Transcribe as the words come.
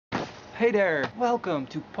Hey there! Welcome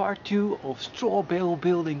to part 2 of Straw Bale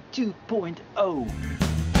Building 2.0.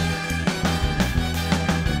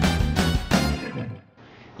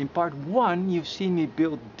 In part 1 you've seen me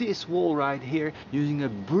build this wall right here using a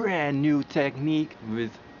brand new technique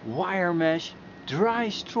with wire mesh, dry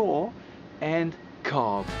straw and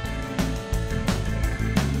cob.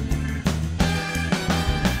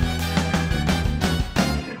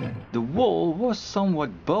 The wall was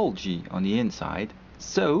somewhat bulgy on the inside,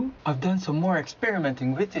 so I've done some more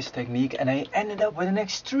experimenting with this technique and I ended up with an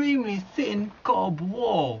extremely thin cob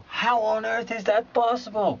wall. How on earth is that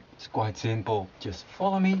possible? It's quite simple. Just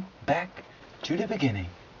follow me back to the beginning.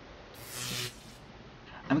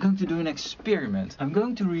 I'm going to do an experiment. I'm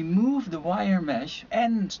going to remove the wire mesh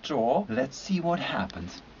and straw. Let's see what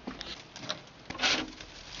happens.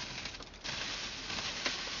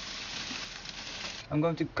 I'm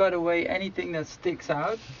going to cut away anything that sticks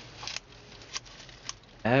out.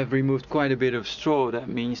 I have removed quite a bit of straw. That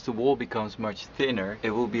means the wall becomes much thinner.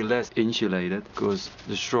 It will be less insulated because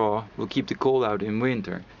the straw will keep the cold out in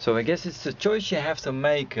winter. So I guess it's a choice you have to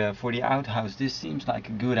make for the outhouse. This seems like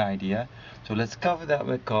a good idea. So let's cover that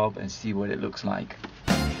with cob and see what it looks like.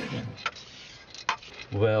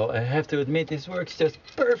 Well, I have to admit this works just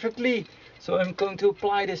perfectly. So I'm going to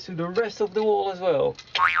apply this to the rest of the wall as well.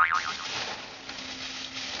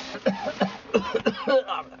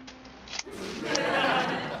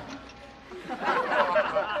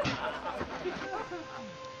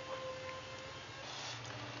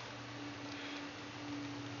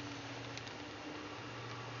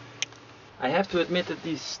 I have to admit that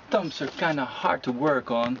these stumps are kind of hard to work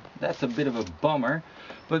on. That's a bit of a bummer.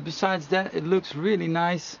 But besides that, it looks really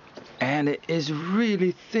nice. And it is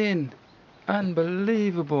really thin.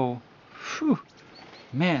 Unbelievable. Whew.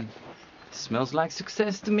 Man, it smells like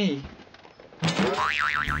success to me.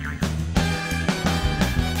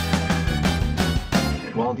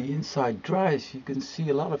 While the inside dries, you can see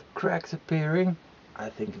a lot of cracks appearing. I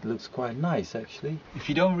think it looks quite nice actually. If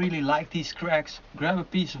you don't really like these cracks, grab a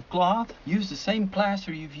piece of cloth, use the same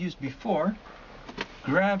plaster you've used before,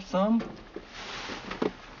 grab some,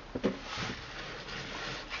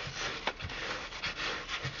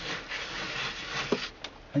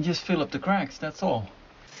 and just fill up the cracks, that's all.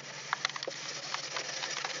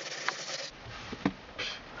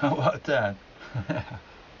 How about that?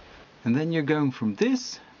 And then you're going from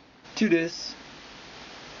this to this.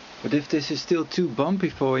 But if this is still too bumpy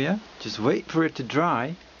for you, just wait for it to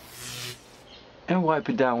dry and wipe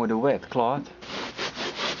it down with a wet cloth.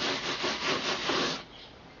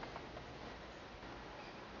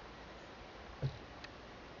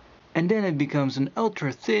 And then it becomes an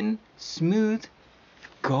ultra thin, smooth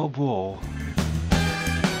cob wall.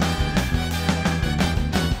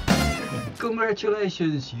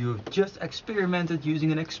 Congratulations, you've just experimented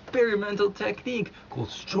using an experimental technique called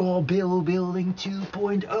Straw Bale Building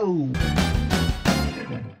 2.0.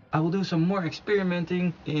 I will do some more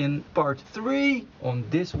experimenting in part 3 on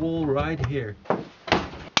this wall right here.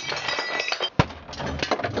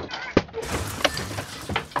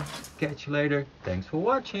 Catch you later. Thanks for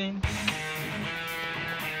watching.